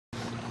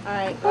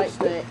Alright, right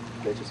foot.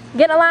 Bitches.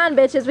 Get in a line,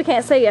 bitches. We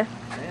can't see you.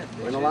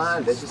 Get in a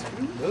line, bitches.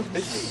 Those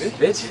bitches are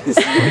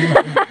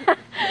bitches.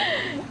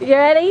 You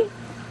ready?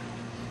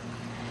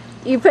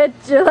 You put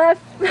your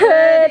left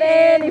foot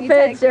in, you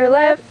put your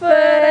left foot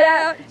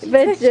out. You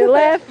put your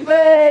left foot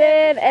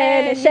in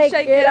and you shake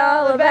it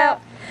all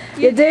about.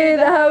 You do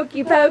the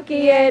hokey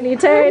pokey and you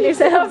turn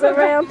yourselves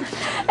around.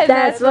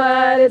 That's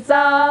what it's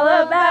all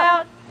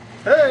about.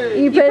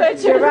 Hey. You put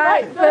your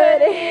right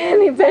foot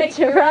in, you put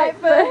your right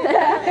foot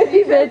out.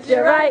 You put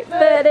your right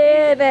foot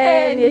in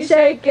and you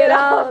shake it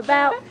all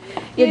about.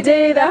 You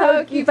do the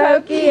hokey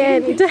pokey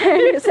and you turn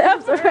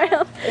yourselves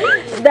around.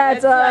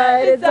 That's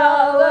what it's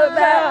all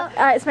about.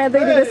 Alright, Samantha,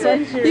 do this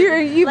one.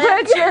 You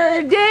put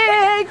your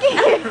dick.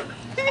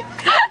 Stick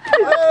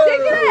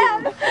it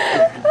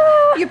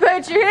out. You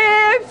put your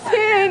hips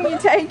in, you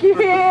take your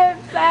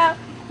hips out.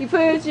 You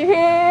put your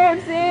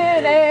hips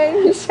in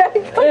and you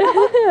shake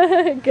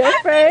them. Good,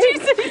 Frank.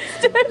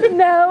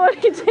 No,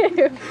 what do you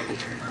do?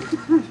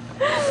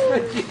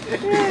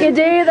 You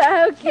do the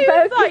hokey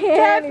pokey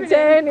and you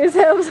turn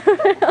yourselves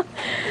around.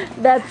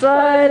 That's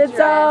what it's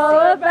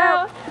all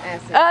about.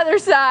 Other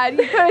side,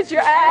 you put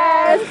your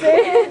ass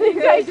in,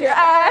 you put your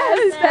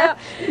ass out.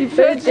 You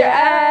put your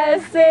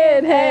ass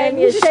in and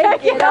you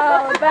shake it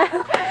all about.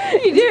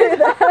 You do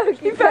the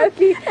hokey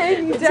pokey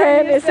and you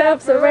turn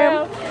yourselves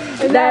around.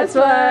 And that's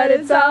what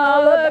it's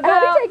all about.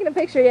 Are we taking a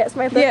picture yet,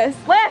 Samantha? Yes.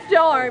 Left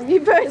arm,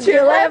 you put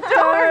your left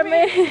arm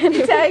in,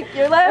 you take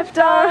your left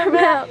arm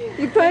out.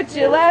 You put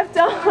your left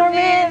arm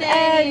in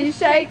and you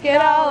shake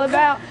it all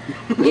about.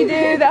 You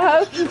do the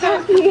hokey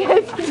pokey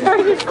and you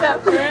turn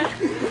yourself around.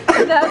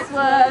 That's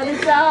what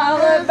it's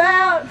all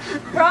about.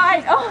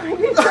 Right arm,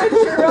 you put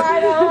your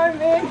right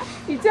arm in,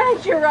 you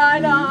take your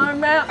right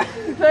arm out.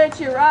 You put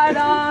your right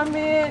arm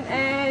in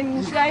and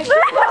you shake it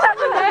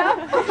out.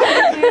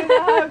 You do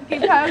the hokey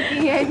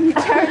pokey and you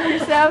turn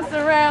yourselves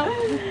around.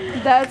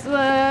 That's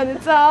what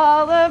it's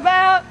all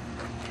about.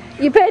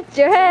 You put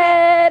your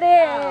head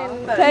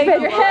in, Take you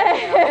put your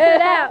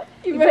head out.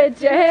 You put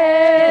your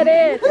head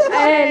in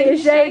and you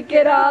shake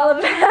it all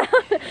about.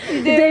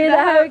 You do the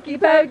hokey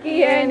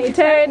pokey and you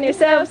turn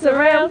yourselves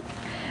around.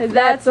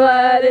 That's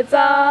what it's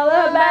all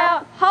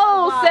about.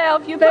 Whole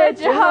self, you put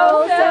your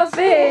whole self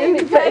in,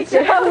 you put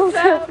your whole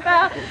self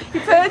out.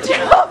 You put your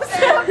whole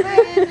self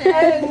in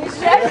and you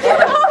shake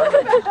it all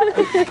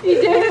about. You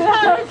do the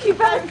hokey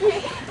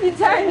pokey, you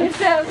turn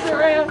yourselves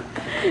around.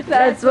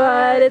 That's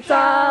what it's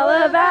all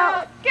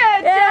about.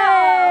 Good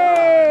job!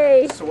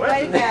 Yay!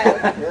 Sweating.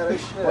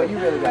 Well, you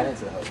really got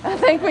into the hokey. I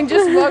think we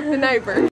just woke the neighbor.